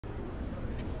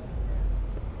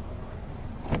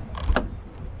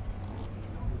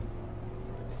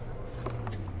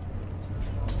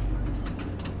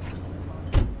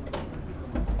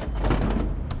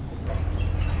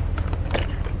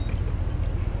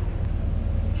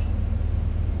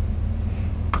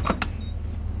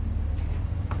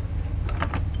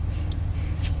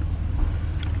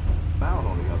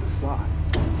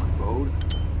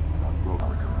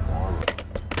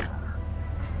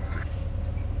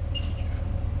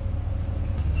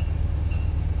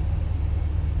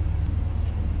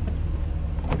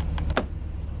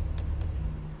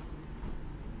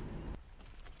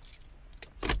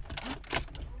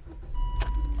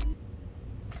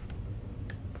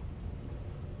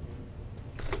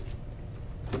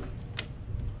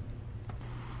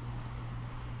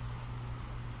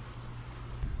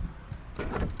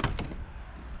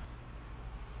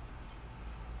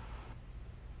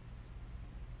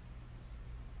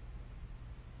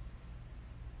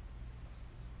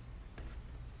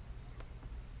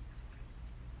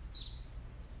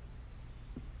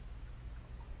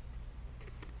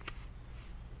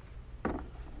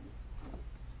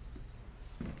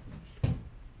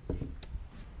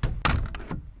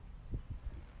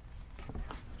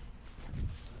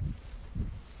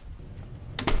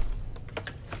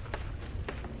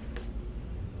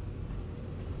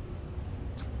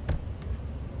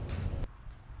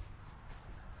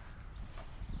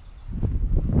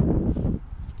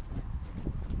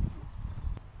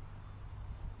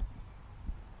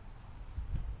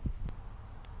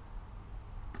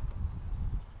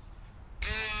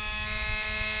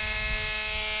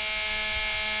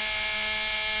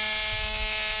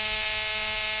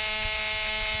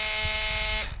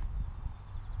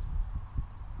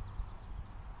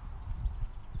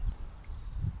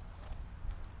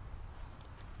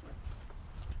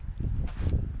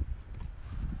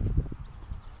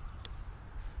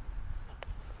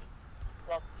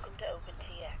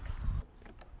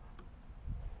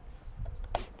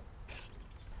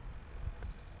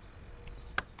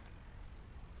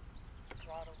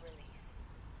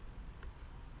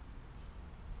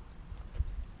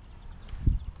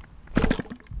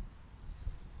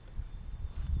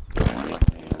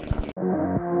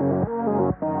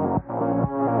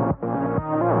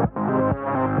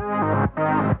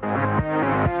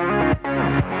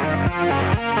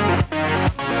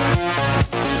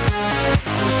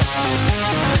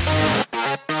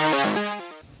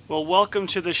Well, welcome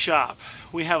to the shop.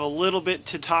 We have a little bit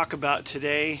to talk about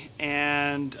today,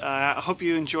 and I hope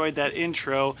you enjoyed that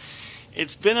intro.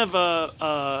 It's been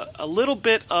a little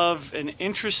bit of an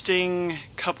interesting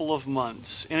couple of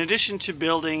months. In addition to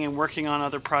building and working on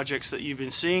other projects that you've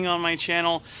been seeing on my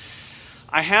channel,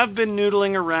 I have been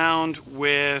noodling around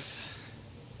with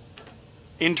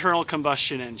internal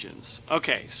combustion engines.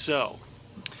 Okay, so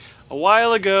a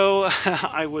while ago,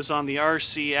 I was on the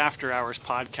RC After Hours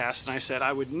podcast, and I said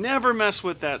I would never mess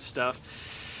with that stuff.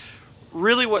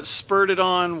 Really what spurred it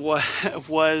on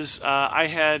was I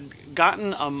had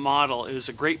gotten a model. It was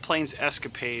a Great Plains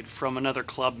Escapade from another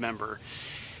club member.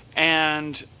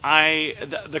 And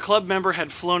the club member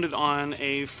had flown it on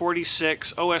a OS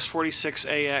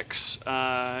 46AX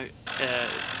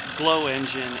glow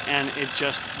engine, and it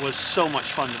just was so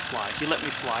much fun to fly. He let me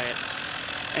fly it.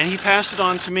 And he passed it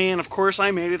on to me, and of course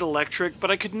I made it electric,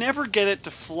 but I could never get it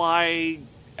to fly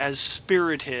as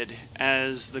spirited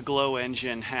as the glow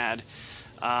engine had.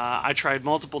 I tried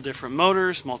multiple different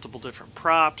motors, multiple different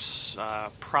props,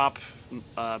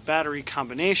 battery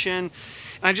combination, and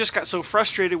I just got so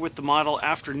frustrated with the model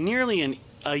after nearly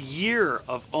a year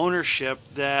of ownership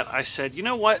that I said, you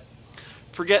know what,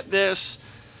 forget this,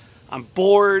 I'm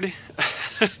bored.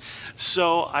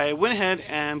 So I went ahead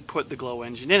and put the glow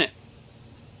engine in it.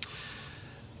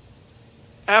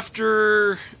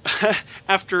 After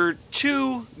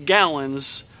 2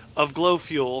 gallons of glow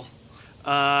fuel,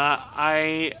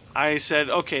 I said,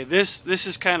 okay, this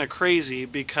is kind of crazy,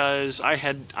 because I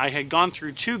had gone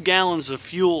through 2 gallons of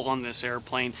fuel on this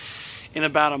airplane in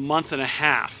about a month and a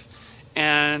half.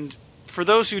 And for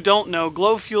those who don't know,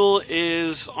 glow fuel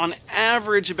is on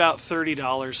average about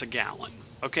 $30 a gallon.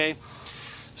 Okay.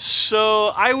 So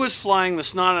I was flying the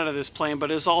snot out of this plane,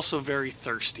 but it was also very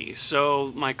thirsty.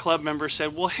 So my club member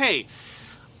said, well, hey,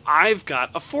 I've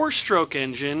got a 4-stroke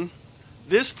engine,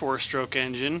 this 4-stroke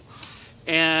engine,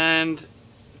 and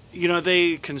you know,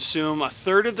 they consume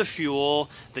 1/3 of the fuel,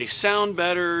 they sound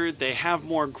better, they have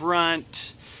more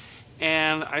grunt.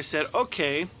 And I said,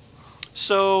 okay.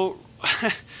 So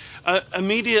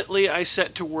immediately I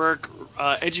set to work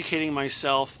educating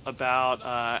myself about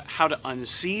how to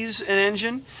unseize an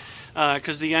engine,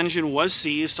 because the engine was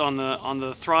seized on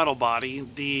the throttle body.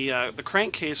 The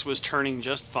crankcase was turning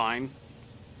just fine.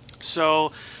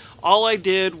 So all I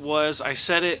did was I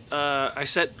set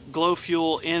glow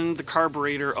fuel in the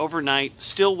carburetor overnight,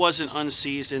 still wasn't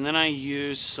unseized, and then I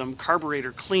used some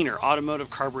carburetor cleaner, automotive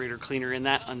carburetor cleaner, and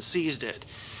that unseized it.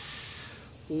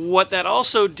 What that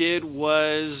also did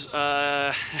was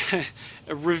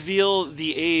reveal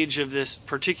the age of this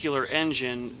particular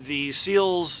engine. The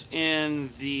seals in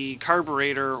the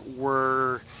carburetor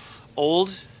were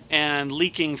old and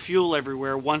leaking fuel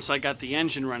everywhere. Once I got the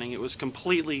engine running, it was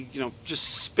completely, just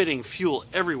spitting fuel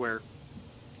everywhere.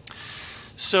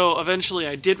 So eventually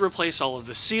I did replace all of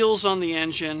the seals on the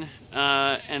engine,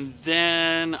 and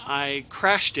then I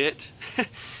crashed it,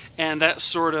 and that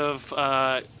sort of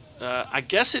I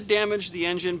guess it damaged the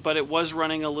engine, but it was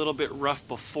running a little bit rough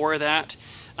before that.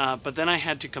 But then I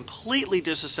had to completely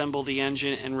disassemble the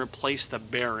engine and replace the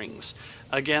bearings.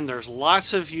 Again, there's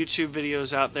lots of YouTube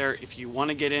videos out there. If you want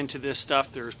to get into this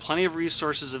stuff, there's plenty of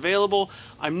resources available.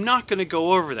 I'm not going to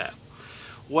go over that.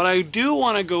 What I do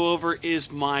want to go over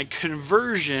is my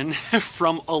conversion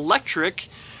from electric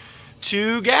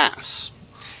to gas.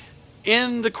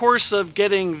 In the course of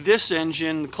getting this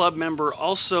engine, the club member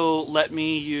also let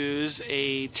me use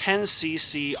a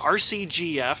 10cc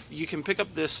RCGF. You can pick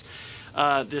up this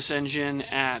engine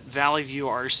at Valley View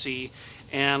RC,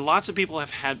 and lots of people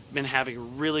have been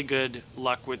having really good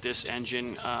luck with this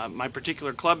engine. My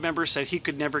particular club member said he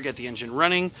could never get the engine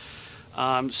running,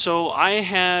 so I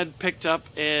had picked up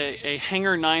a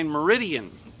Hangar 9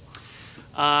 Meridian,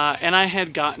 and I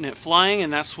had gotten it flying,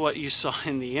 and that's what you saw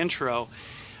in the intro.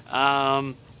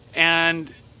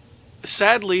 And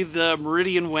sadly, the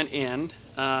Meridian went in.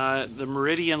 The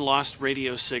Meridian lost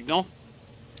radio signal.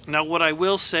 Now, what I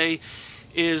will say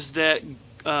is that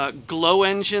glow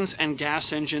engines and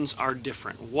gas engines are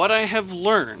different. What I have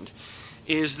learned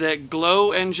is that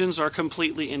glow engines are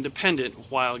completely independent,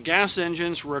 while gas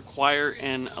engines require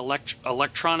an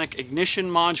electronic ignition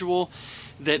module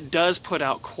that does put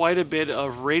out quite a bit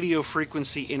of radio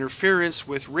frequency interference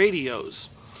with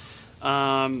radios.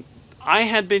 I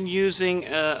had been using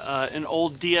an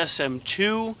old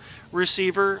DSM-2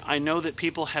 receiver. I know that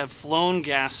people have flown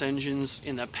gas engines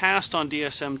in the past on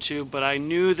DSM-2, but I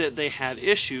knew that they had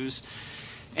issues,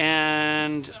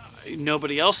 and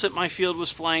nobody else at my field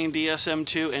was flying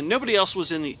DSM-2, and nobody else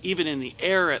was even in the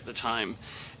air at the time,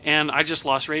 and I just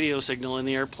lost radio signal and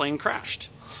the airplane crashed.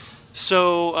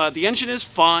 So the engine is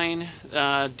fine,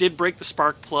 did break the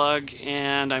spark plug,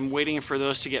 and I'm waiting for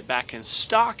those to get back in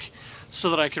stock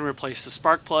so that I can replace the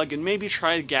spark plug and maybe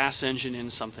try the gas engine in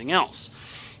something else.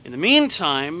 In the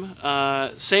meantime,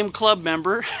 same club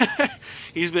member,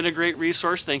 he's been a great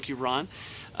resource, thank you Ron.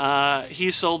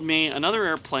 He sold me another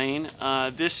airplane.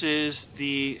 This is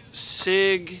the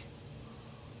SIG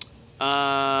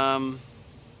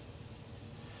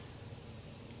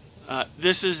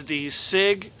this is the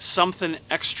SIG something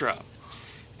extra,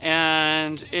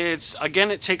 and it's,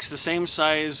 again, it takes the same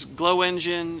size glow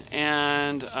engine,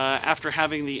 and after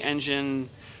having the engine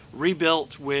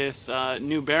rebuilt with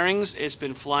new bearings, it's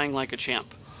been flying like a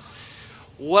champ.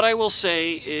 What I will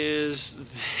say is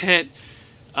that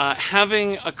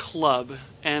having a club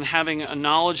and having a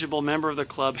knowledgeable member of the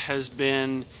club has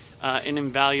been an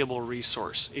invaluable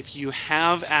resource. If you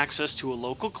have access to a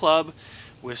local club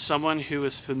with someone who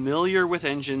is familiar with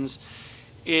engines,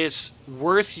 it's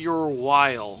worth your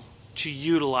while to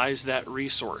utilize that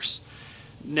resource.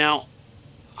 Now,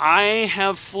 I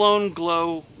have flown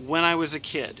glow when I was a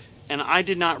kid, and I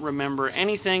did not remember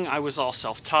anything. I was all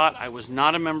self-taught. I was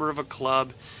not a member of a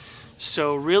club.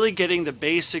 So really getting the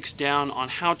basics down on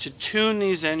how to tune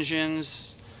these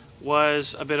engines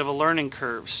was a bit of a learning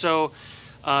curve. So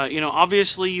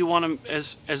obviously you want to,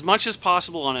 as much as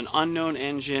possible on an unknown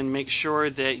engine, make sure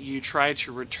that you try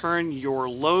to return your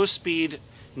low speed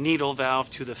needle valve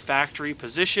to the factory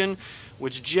position,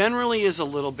 which generally is a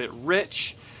little bit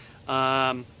rich.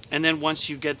 And then once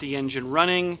you get the engine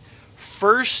running,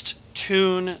 first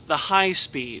tune the high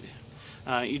speed.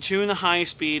 You tune the high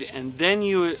speed, and then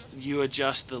you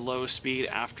adjust the low speed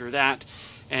after that.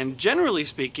 And generally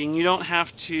speaking, you don't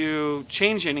have to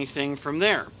change anything from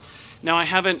there. Now, I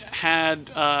haven't had,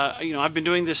 I've been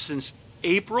doing this since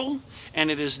April,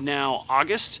 and it is now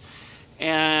August,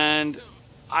 and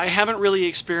I haven't really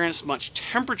experienced much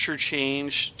temperature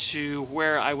change to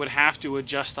where I would have to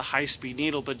adjust the high-speed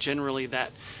needle, but generally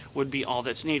that would be all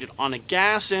that's needed. On a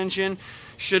gas engine,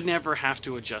 should never have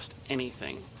to adjust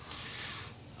anything.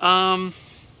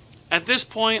 At this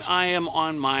point, I am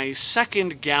on my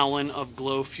second gallon of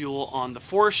glow fuel on the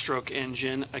 4-stroke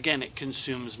engine. Again, it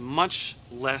consumes much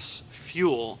less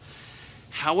fuel.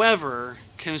 However,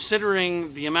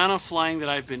 considering the amount of flying that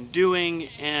I've been doing,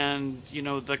 and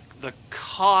the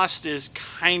cost is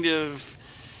kind of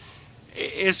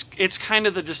it's kind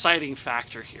of the deciding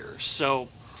factor here. So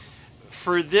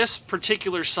for this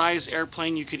particular size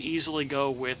airplane, you could easily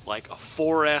go with like a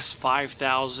 4S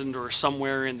 5000 or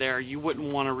somewhere in there. You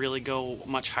wouldn't want to really go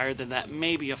much higher than that,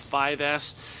 maybe a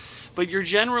 5S. But you're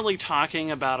generally talking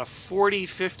about a $40,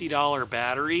 $50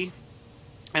 battery.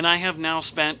 And I have now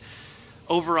spent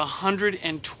over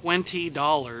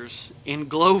 $120 in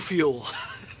glow fuel.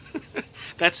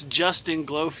 That's just in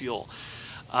glow fuel.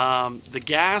 The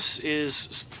gas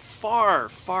is far,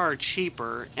 far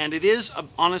cheaper, and it is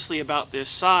honestly about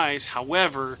this size.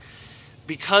 However,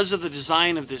 because of the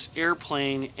design of this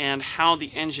airplane and how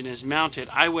the engine is mounted,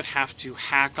 I would have to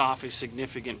hack off a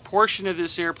significant portion of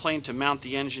this airplane to mount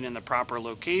the engine in the proper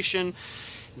location.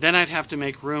 Then I'd have to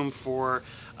make room for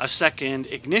a second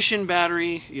ignition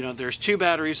battery. There's 2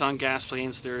 batteries on gas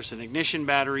planes. There's an ignition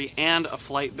battery and a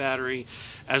flight battery,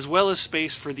 as well as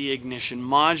space for the ignition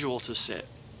module to sit.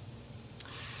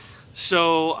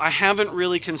 So I haven't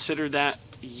really considered that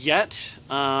yet.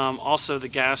 Also, the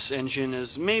gas engine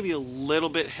is maybe a little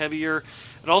bit heavier.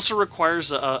 It also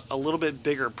requires a little bit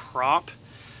bigger prop.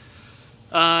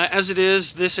 As it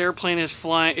is, this airplane is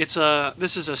flying.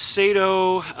 This is a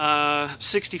Sato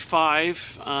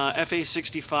 65,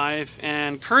 FA65,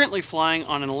 and currently flying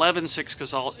on an 11.6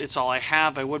 because it's all I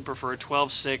have. I would prefer a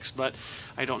 12.6, but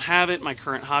I don't have it. My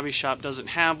current hobby shop doesn't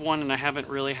have one, and I haven't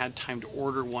really had time to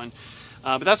order one.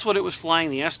 But that's what it was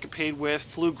flying the Escapade with.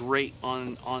 Flew great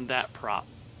on that prop.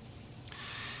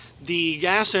 The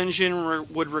gas engine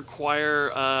would require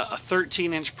a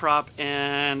 13-inch prop,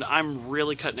 and I'm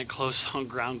really cutting it close on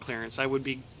ground clearance. I would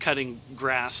be cutting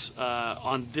grass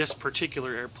on this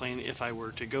particular airplane if I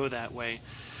were to go that way.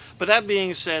 But that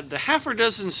being said, the half a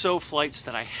dozen so flights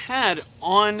that I had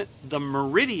on the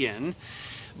Meridian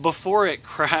before it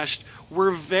crashed were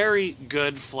very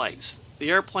good flights. The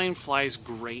airplane flies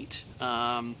great.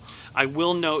 I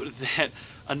will note that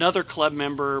another club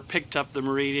member picked up the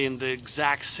Meridian the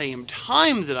exact same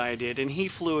time that I did, and he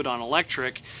flew it on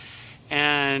electric,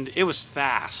 and it was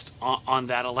fast on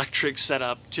that electric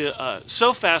setup,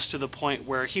 so fast to the point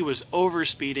where he was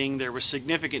overspeeding. There was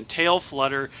significant tail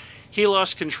flutter. He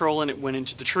lost control and it went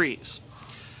into the trees.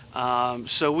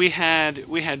 So we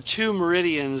had 2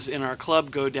 Meridians in our club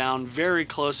go down very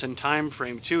close in time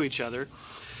frame to each other.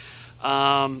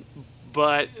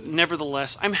 but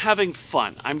nevertheless, I'm having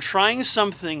fun. I'm trying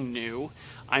something new.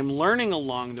 I'm learning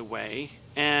along the way,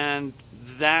 and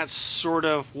that's sort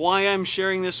of why I'm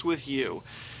sharing this with you.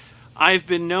 I've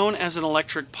been known as an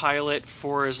electric pilot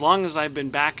for as long as I've been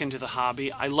back into the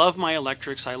hobby. I love my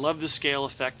electrics. I love the scale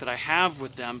effect that I have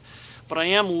with them, but I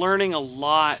am learning a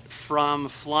lot from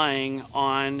flying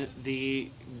on the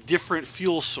different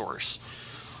fuel source.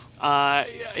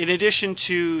 In addition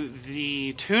to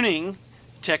the tuning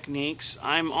techniques,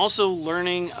 I'm also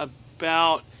learning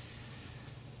about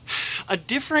a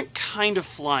different kind of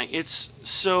flying. It's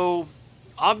so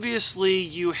obviously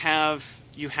you have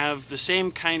the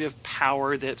same kind of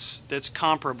power that's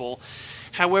comparable.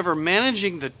 However,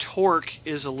 managing the torque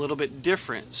is a little bit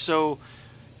different. So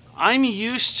I'm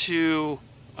used to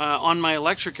on my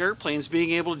electric airplanes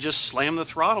being able to just slam the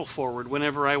throttle forward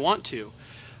whenever I want to.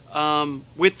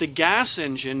 With the gas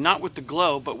engine, not with the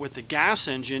glow, but with the gas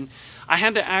engine, I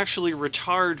had to actually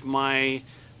retard my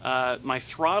my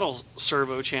throttle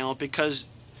servo channel because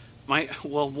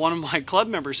one of my club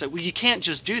members said, well, you can't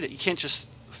just do that. You can't just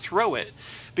throw it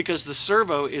because the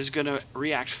servo is going to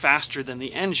react faster than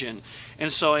the engine.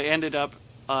 And so I ended up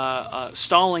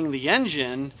stalling the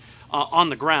engine on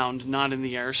the ground, not in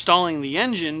the air, stalling the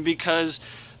engine because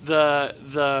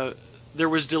there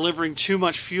was delivering too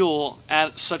much fuel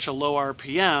at such a low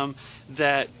RPM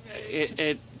that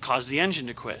it caused the engine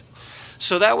to quit.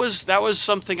 So that was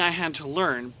something I had to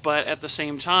learn, but at the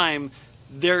same time,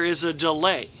 there is a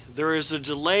delay. There is a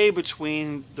delay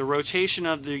between the rotation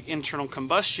of the internal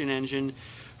combustion engine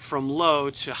from low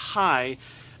to high,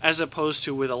 as opposed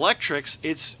to with electrics,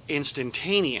 it's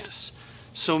instantaneous.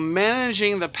 So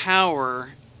managing the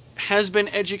power has been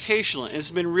educational. It's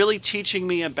been really teaching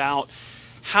me about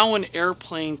how an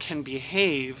airplane can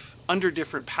behave under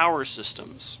different power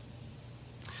systems.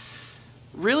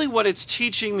 Really what it's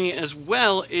teaching me as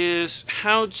well is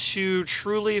how to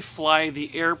truly fly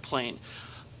the airplane.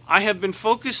 I have been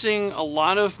focusing a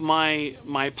lot of my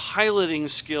piloting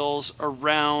skills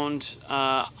around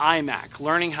IMAC,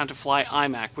 learning how to fly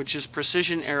IMAC, which is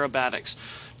precision aerobatics.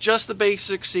 Just the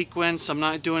basic sequence. I'm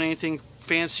not doing anything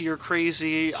fancy or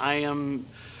crazy. I am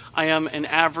an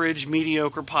average,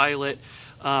 mediocre pilot,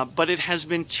 but it has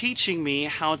been teaching me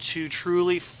how to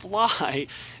truly fly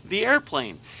the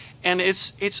airplane. And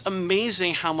it's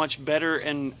amazing how much better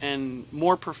and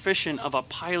more proficient of a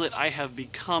pilot I have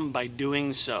become by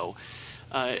doing so.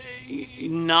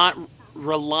 Not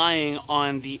relying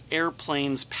on the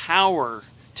airplane's power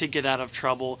to get out of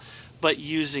trouble, but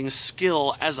using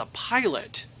skill as a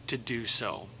pilot to do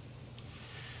so.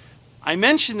 I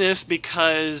mention this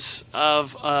because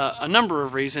of a number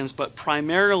of reasons, but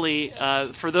primarily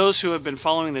for those who have been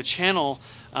following the channel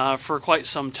for quite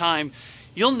some time,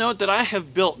 you'll note that I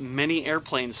have built many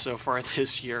airplanes so far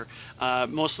this year,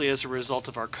 mostly as a result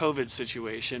of our COVID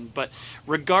situation. But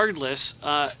regardless,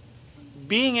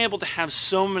 being able to have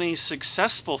so many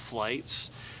successful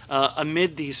flights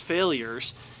amid these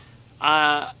failures,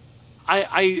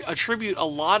 I attribute a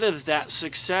lot of that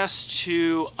success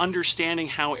to understanding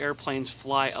how airplanes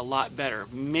fly a lot better.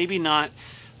 Maybe not,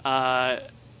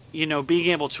 being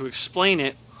able to explain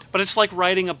it, but it's like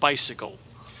riding a bicycle.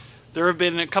 There have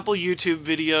been a couple YouTube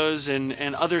videos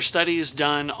and other studies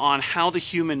done on how the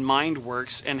human mind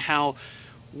works and how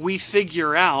we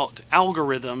figure out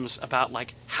algorithms about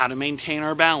like how to maintain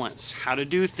our balance, how to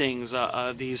do things,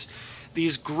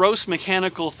 these gross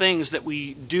mechanical things that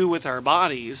we do with our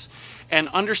bodies, and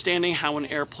understanding how an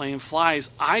airplane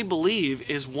flies, I believe,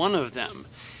 is one of them.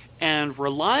 And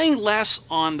relying less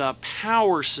on the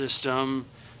power system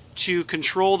to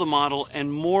control the model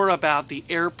and more about the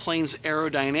airplane's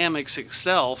aerodynamics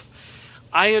itself,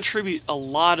 I attribute a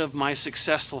lot of my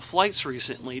successful flights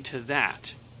recently to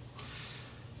that.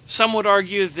 Some would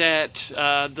argue that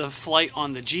the flight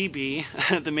on the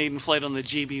GB, the maiden flight on the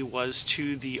GB, was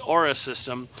to the Aura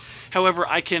system. However,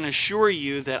 I can assure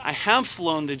you that I have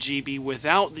flown the GB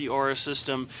without the Aura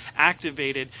system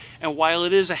activated, and while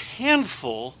it is a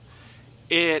handful,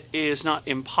 it is not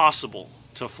impossible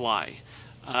to fly.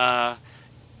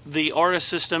 The Aura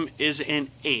system is an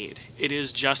aid. It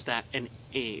is just that, an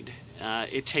aid.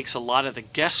 It takes a lot of the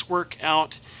guesswork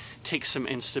out, takes some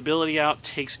instability out,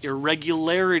 takes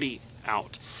irregularity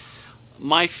out.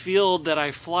 My field that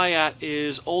I fly at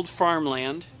is old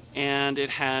farmland, and it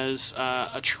has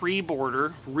a tree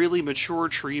border, really mature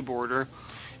tree border,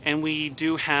 and we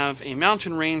do have a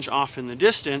mountain range off in the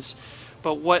distance,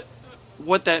 but what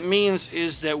that means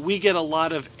is that we get a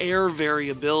lot of air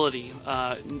variability,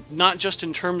 not just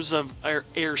in terms of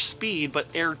air speed, but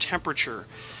air temperature.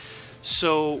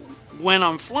 So when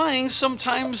I'm flying,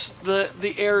 sometimes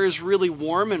the air is really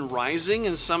warm and rising,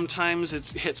 and sometimes it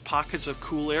hits pockets of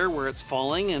cool air where it's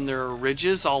falling, and there are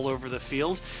ridges all over the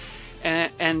field.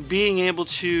 And being able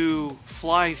to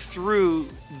fly through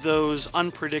those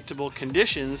unpredictable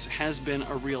conditions has been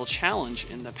a real challenge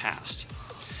in the past.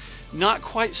 Not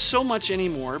quite so much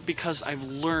anymore, because I've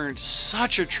learned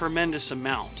such a tremendous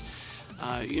amount.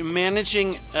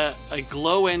 Managing a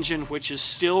glow engine which is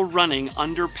still running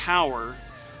under power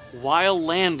while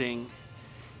landing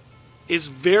is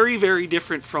very, very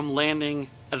different from landing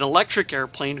an electric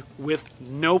airplane with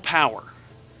no power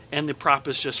and the prop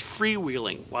is just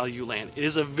freewheeling while you land. It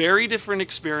is a very different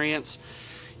experience.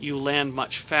 You land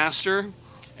much faster,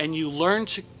 and you learn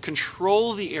to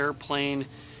control the airplane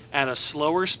at a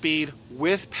slower speed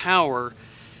with power,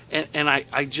 and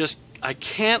I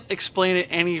can't explain it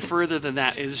any further than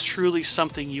that. It is truly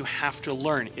something you have to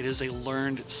learn. It is a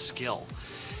learned skill.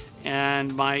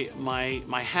 And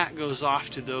my hat goes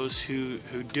off to those who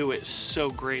do it so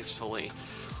gracefully.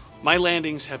 My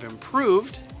landings have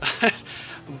improved,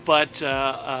 but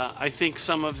I think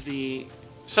some of the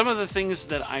things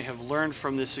that I have learned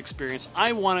from this experience,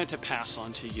 I wanted to pass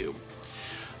on to you.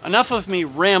 Enough of me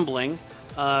rambling,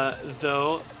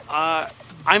 though.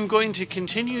 I'm going to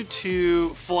continue to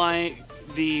fly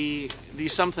the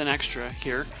something extra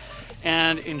here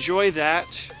and enjoy that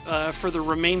for the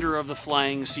remainder of the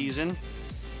flying season,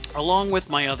 along with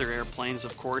my other airplanes,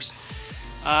 of course.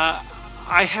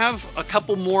 I have a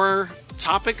couple more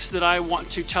topics that I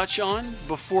want to touch on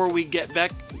before we get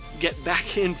back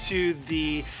into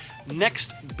the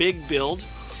next big build,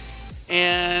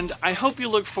 and I hope you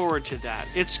look forward to that.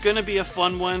 It's going to be a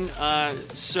fun one,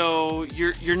 so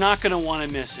you're not going to want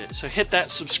to miss it. So hit that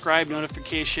subscribe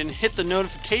notification, hit the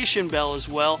notification bell as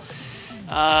well,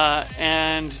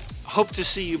 and hope to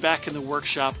see you back in the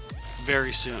workshop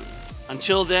very soon.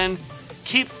 Until then,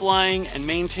 keep flying and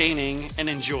maintaining and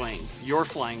enjoying your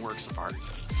flying works of art.